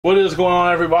What is going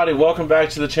on, everybody? Welcome back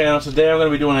to the channel. Today I'm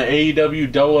going to be doing an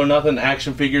AEW Double or Nothing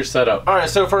action figure setup. Alright,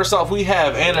 so first off we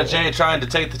have Anna Jay trying to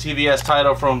take the TBS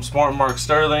title from Smart Mark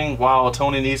Sterling while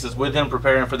Tony Nese is with him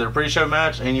preparing for their pre-show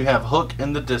match, and you have Hook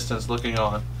in the distance looking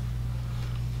on.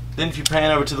 Then if you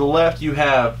pan over to the left, you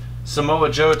have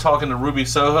Samoa Joe talking to Ruby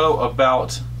Soho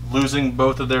about losing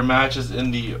both of their matches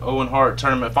in the Owen Hart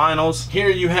Tournament Finals. Here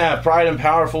you have Pride and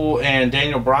Powerful and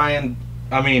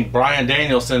Bryan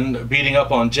Danielson beating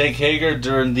up on Jake Hager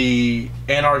during the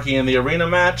Anarchy in the Arena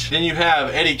match. Then you have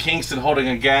Eddie Kingston holding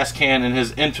a gas can in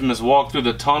his infamous walk through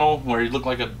the tunnel where he looked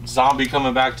like a zombie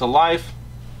coming back to life.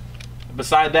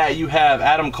 Beside that, you have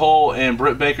Adam Cole and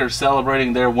Britt Baker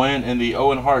celebrating their win in the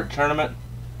Owen Hart Tournament.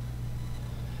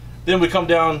 Then we come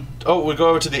down, we go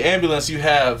over to the ambulance. You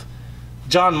have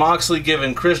Jon Moxley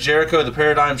giving Chris Jericho the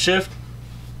paradigm shift.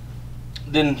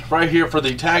 Then right here for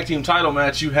the tag team title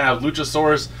match, you have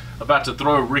Luchasaurus about to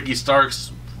throw Ricky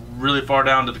Starks really far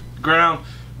down to the ground.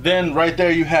 Then right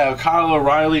there you have Kyle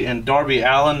O'Reilly and Darby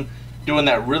Allin doing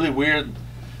that really weird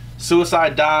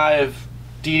suicide dive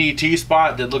DDT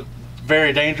spot that looked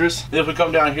very dangerous. Then if we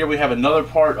come down here, we have another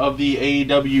part of the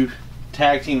AEW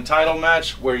tag team title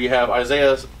match where you have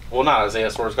you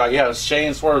have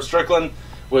Shane Swerve Strickland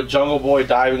with Jungle Boy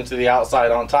diving to the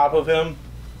outside on top of him.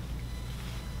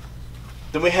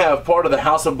 Then we have part of the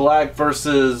House of Black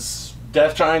versus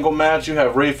Death Triangle match. You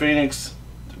have Rey Fenix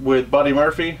with Buddy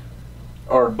Murphy,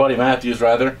 or Buddy Matthews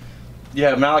rather. You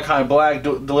have Malachi Black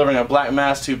delivering a black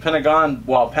mass to Pentagon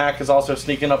while Pac is also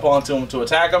sneaking up onto him to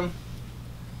attack him.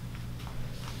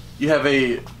 You have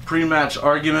a pre-match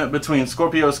argument between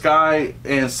Scorpio Sky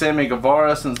and Sammy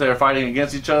Guevara since they are fighting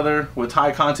against each other, with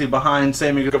Ty Conti behind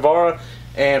Sammy Guevara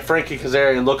and Frankie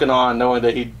Kazarian looking on, knowing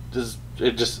that he is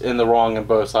just in the wrong on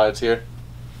both sides here.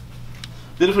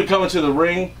 Then if we come into the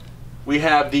ring, we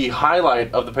have the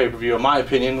highlight of the pay-per-view, in my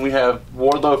opinion. We have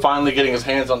Wardlow finally getting his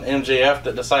hands on MJF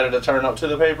that decided to turn up to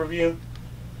the pay-per-view.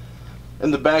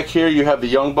 In the back here, you have the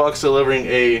Young Bucks delivering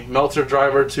a Meltzer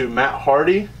driver to Matt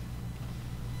Hardy.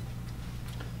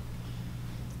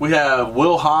 We have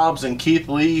Will Hobbs and Keith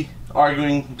Lee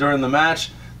arguing during the match.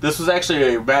 This was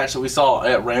actually a match that we saw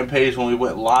at Rampage when we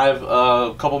went live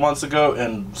a couple months ago,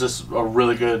 and just a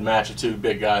really good match of two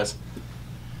big guys.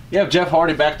 You have Jeff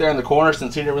Hardy back there in the corner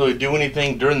since he didn't really do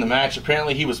anything during the match.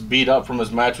 Apparently he was beat up from his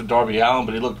match with Darby Allin,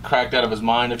 but he looked cracked out of his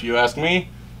mind if you ask me.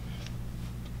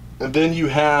 And then you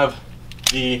have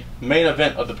the main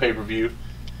event of the pay-per-view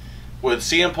with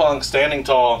CM Punk standing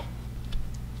tall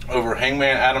over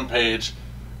Hangman Adam Page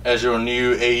as your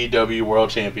new AEW World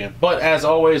Champion. But as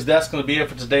always, that's going to be it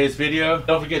for today's video.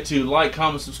 Don't forget to like,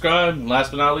 comment, subscribe, and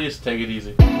last but not least, take it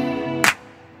easy.